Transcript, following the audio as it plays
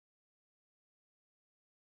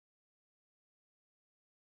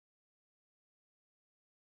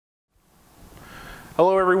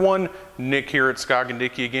Hello everyone, Nick here at Scoggin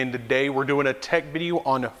Dickey again. Today we're doing a tech video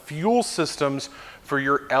on fuel systems for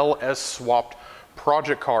your LS swapped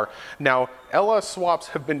project car. Now, LS swaps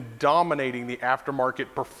have been dominating the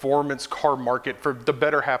aftermarket performance car market for the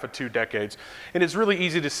better half of 2 decades. And it's really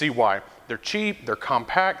easy to see why. They're cheap, they're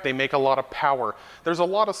compact, they make a lot of power. There's a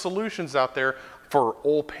lot of solutions out there for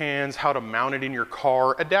oil pans, how to mount it in your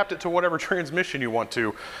car, adapt it to whatever transmission you want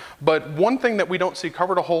to. But one thing that we don't see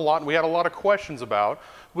covered a whole lot, and we had a lot of questions about,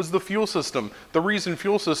 was the fuel system. The reason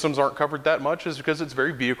fuel systems aren't covered that much is because it's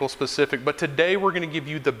very vehicle specific. But today we're gonna give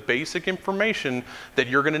you the basic information that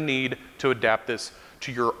you're gonna need to adapt this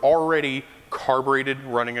to your already carbureted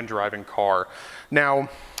running and driving car. Now,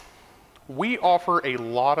 we offer a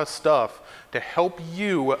lot of stuff to help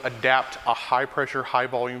you adapt a high pressure, high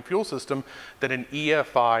volume fuel system that an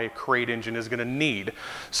EFI crate engine is gonna need.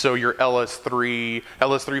 So your LS3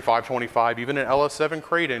 525, even an LS7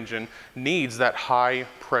 crate engine needs that high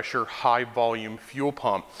pressure, high volume fuel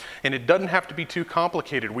pump. And it doesn't have to be too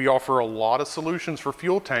complicated. We offer a lot of solutions for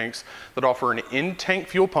fuel tanks that offer an in-tank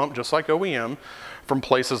fuel pump, just like OEM, from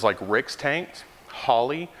places like Rick's Tanks,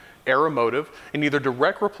 Holley, Aeromotive, and either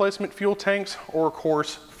direct replacement fuel tanks or of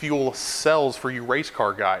course fuel cells for you race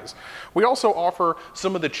car guys. We also offer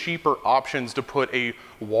some of the cheaper options to put a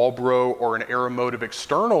Walbro or an Aeromotive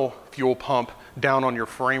external fuel pump down on your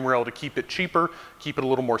frame rail to keep it cheaper, keep it a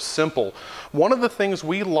little more simple. One of the things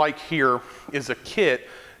we like here is a kit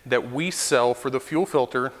that we sell for the fuel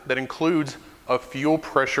filter that includes a fuel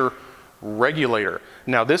pressure regulator.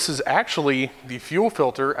 Now this is actually the fuel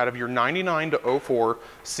filter out of your 99 to 04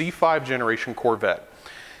 C5 generation Corvette.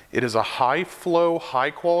 It is a high flow,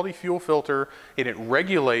 high quality fuel filter, and it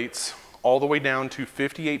regulates all the way down to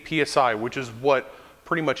 58 PSI, which is what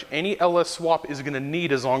pretty much any LS swap is gonna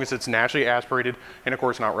need as long as it's naturally aspirated and of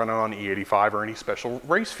course not running on E85 or any special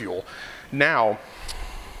race fuel. Now,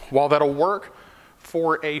 while that'll work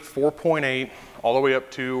for a 4.8 all the way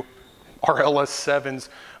up to our LS7s,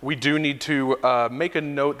 we do need to make a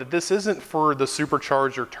note that this isn't for the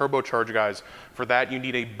supercharged or turbocharged guys. For that, you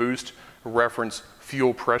need a boost reference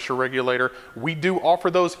fuel pressure regulator. We do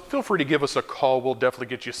offer those. Feel free to give us a call. We'll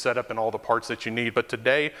definitely get you set up in all the parts that you need. But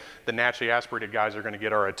today, the naturally aspirated guys are gonna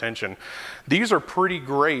get our attention. These are pretty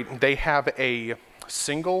great. They have a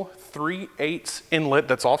single 3/8 inlet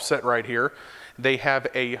that's offset right here. They have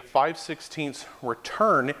a 5/16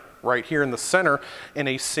 return right here in the center and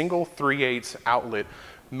a single 3/8 outlet.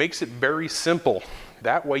 Makes it very simple.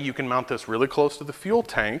 That way you can mount this really close to the fuel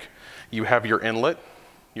tank. You have your inlet,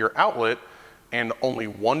 your outlet, and only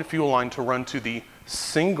one fuel line to run to the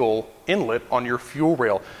single inlet on your fuel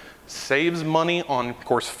rail. Saves money on, of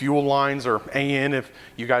course, fuel lines or AN if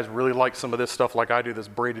you guys really like some of this stuff like I do, this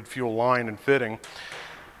braided fuel line and fitting.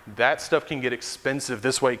 That stuff can get expensive.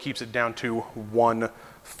 This way it keeps it down to one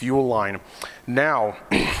fuel line. Now,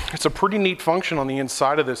 it's a pretty neat function on the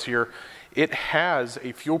inside of this here. It has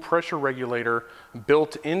a fuel pressure regulator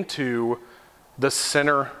built into the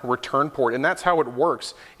center return port, and that's how it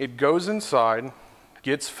works. It goes inside,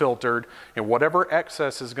 gets filtered, and whatever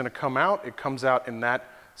excess is gonna come out, it comes out in that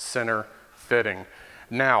center fitting.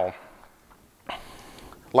 Now,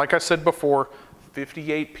 like I said before,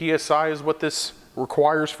 58 PSI is what this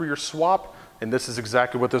requires for your swap, and this is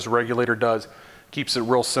exactly what this regulator does. Keeps it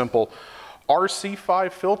real simple. Our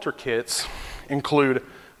C5 filter kits include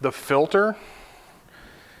the filter,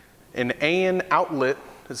 an AN outlet,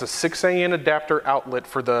 it's a 6 AN adapter outlet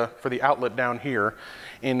for the outlet down here,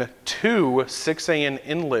 and 2 6 AN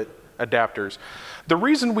inlet adapters. The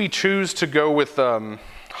reason we choose to go with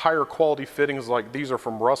higher quality fittings like these are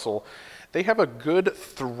from Russell, they have a good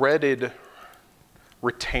threaded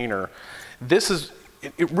retainer.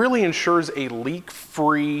 It really ensures a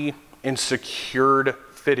leak-free and secured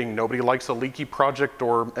fitting. Nobody likes a leaky project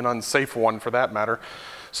or an unsafe one for that matter.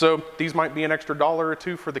 So these might be an extra $1 or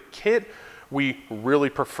 $2 for the kit. We really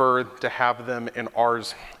prefer to have them in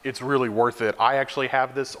ours. It's really worth it. I actually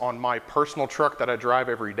have this on my personal truck that I drive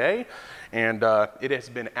every day, and it has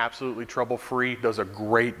been absolutely trouble-free, does a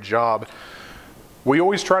great job. We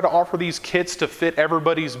always try to offer these kits to fit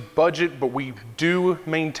everybody's budget, but we do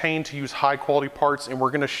maintain to use high quality parts, and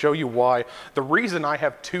we're gonna show you why. The reason I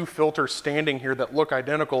have 2 filters standing here that look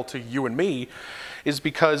identical to you and me is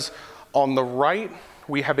because on the right,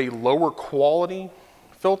 we have a lower quality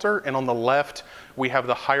filter, and on the left, we have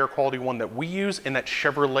the higher quality one that we use and that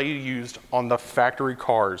Chevrolet used on the factory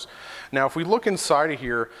cars. Now, if we look inside of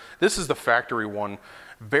here, this is the factory one.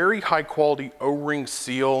 Very high quality O-ring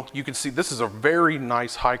seal. You can see this is a very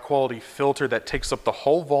nice high quality filter that takes up the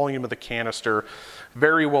whole volume of the canister.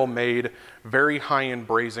 Very well made, very high-end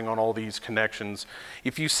brazing on all these connections.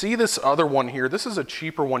 If you see this other one here, this is a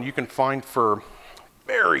cheaper one you can find for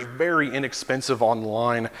very, very inexpensive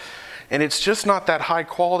online. And it's just not that high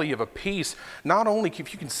quality of a piece. Not only,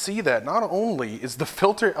 if you can see that, not only is the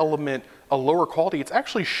filter element a lower quality, it's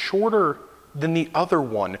actually shorter than the other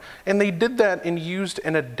one. And they did that and used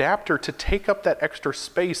an adapter to take up that extra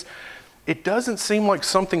space. It doesn't seem like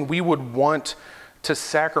something we would want to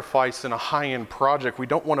sacrifice in a high-end project. We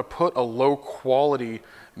don't want to put a low quality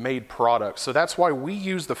made product. So that's why we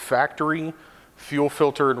use the factory fuel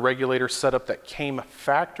filter and regulator setup that came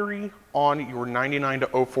factory on your 99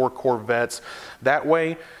 to 04 Corvettes. That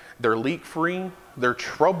way they're leak free, they're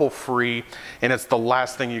trouble free, and it's the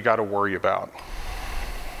last thing you got to worry about.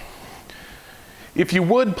 If you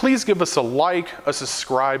would, please give us a like, a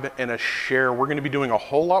subscribe, and a share. We're going to be doing a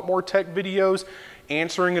whole lot more tech videos,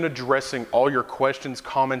 answering and addressing all your questions,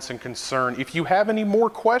 comments, and concern. If you have any more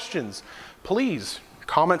questions, please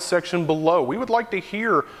comment section below. We would like to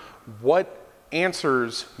hear what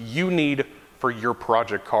answers you need for your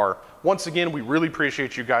project car. Once again, we really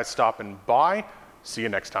appreciate you guys stopping by. See you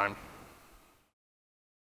next time.